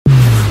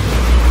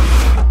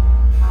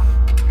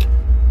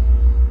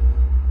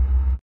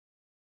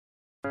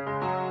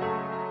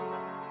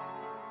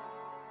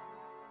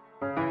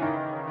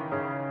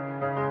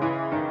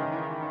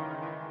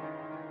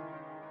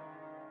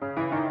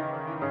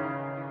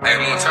Hey, I'm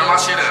gonna turn my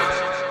shit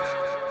up.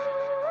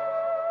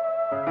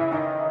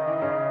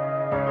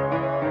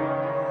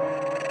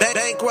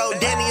 Bankroll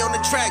Danny on the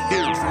track,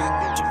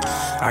 dude.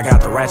 I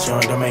got the ratchet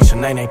on dimension,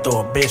 they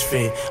throw a bitch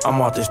fit.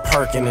 I'm off this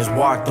perk in this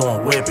walk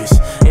doing whippets.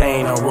 There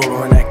ain't no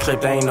ruler in that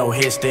clip, there ain't no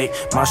hit stick.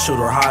 My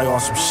shooter high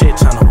on some shit,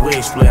 tryna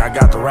wig split. I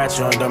got the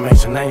ratchet on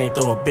dimension, they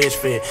throw a bitch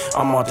fit.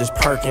 I'm off this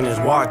perk in this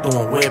walk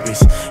doing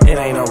whippets. It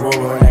ain't no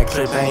ruler in that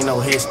clip, there ain't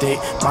no hit stick.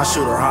 My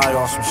shooter high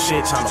on some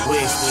shit, tryna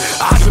wig split.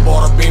 I just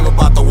bought a beam,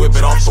 about to whip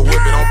it off the whip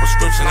it on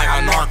prescription. I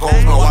got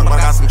narcos, no walk, but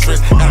I got some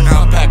tricks. Got a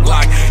compact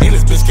Glock, and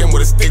this bitch came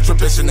with a stick,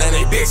 trippin' Chanel,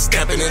 bitch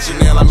steppin' in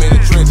Chanel, I'm in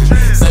the trenches.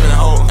 Saving the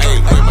whole, hey,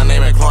 my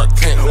name ain't Clark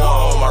Kent,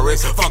 wall on my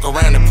wrist. Fuck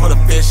around and put a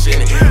fish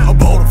in it. A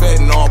bowl of fed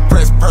and all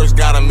press purse,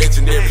 gotta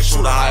mention every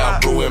shooter high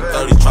on blue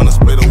M30, tryna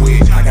split a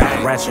wig. I got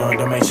a ratchet on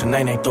dimension,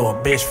 they throw a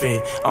bitch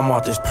fit. I'm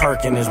off this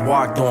perk in this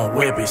walk doing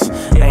whippets.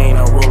 There ain't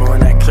no ruler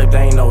in that clip,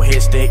 there ain't no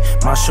hit stick.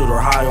 My shooter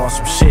high on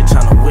some shit,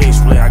 tryna wig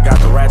split. I got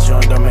the ratchet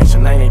on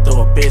dimension, they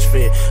throw a bitch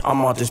fit.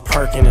 I'm off this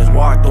perk in this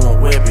walk doing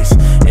whippets.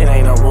 It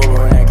ain't no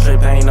ruler in that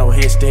clip, there ain't no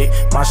hit stick.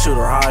 My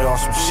shooter high on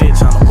some shit,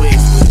 tryna wig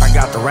split. I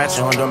got the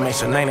ratchet on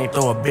dimension, they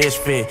throw a bitch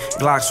fit.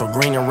 Glocks so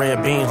green and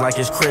red beans like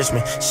it's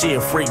Christmas. She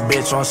a freak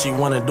bitch, all she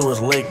wanna do is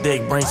lick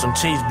dick. Bring some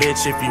cheese,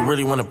 bitch, if you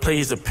really wanna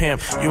please the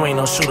pimp. You ain't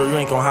no shooter, you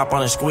ain't gon' hop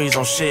on and squeeze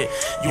on shit.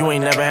 You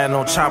ain't never had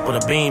no chop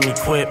with a beam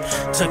equipped.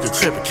 Took a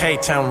trip to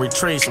K-Town,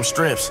 retrieved some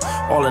strips.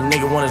 All a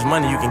nigga want is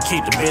money, you can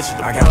keep the bitch.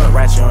 I got the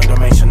ratchet on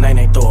dimension,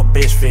 they throw a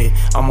bitch fit.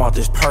 I'm off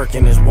this perk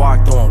in this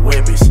walk doing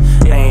whippets.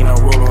 There ain't no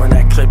ruler in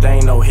that clip, there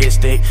ain't no hit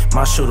stick.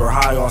 My shooter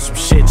high on some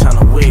shit,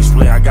 tryna wig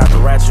split. I got the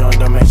ratchet on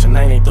dimension,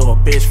 they throw a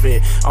bitch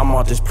fit. I'm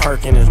off this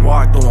perk in this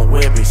walk doing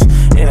whippets.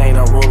 It ain't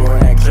no ruler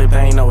in that clip,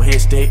 there ain't no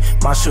hit stick.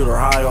 My shooter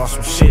high on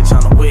some shit,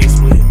 tryna wig split.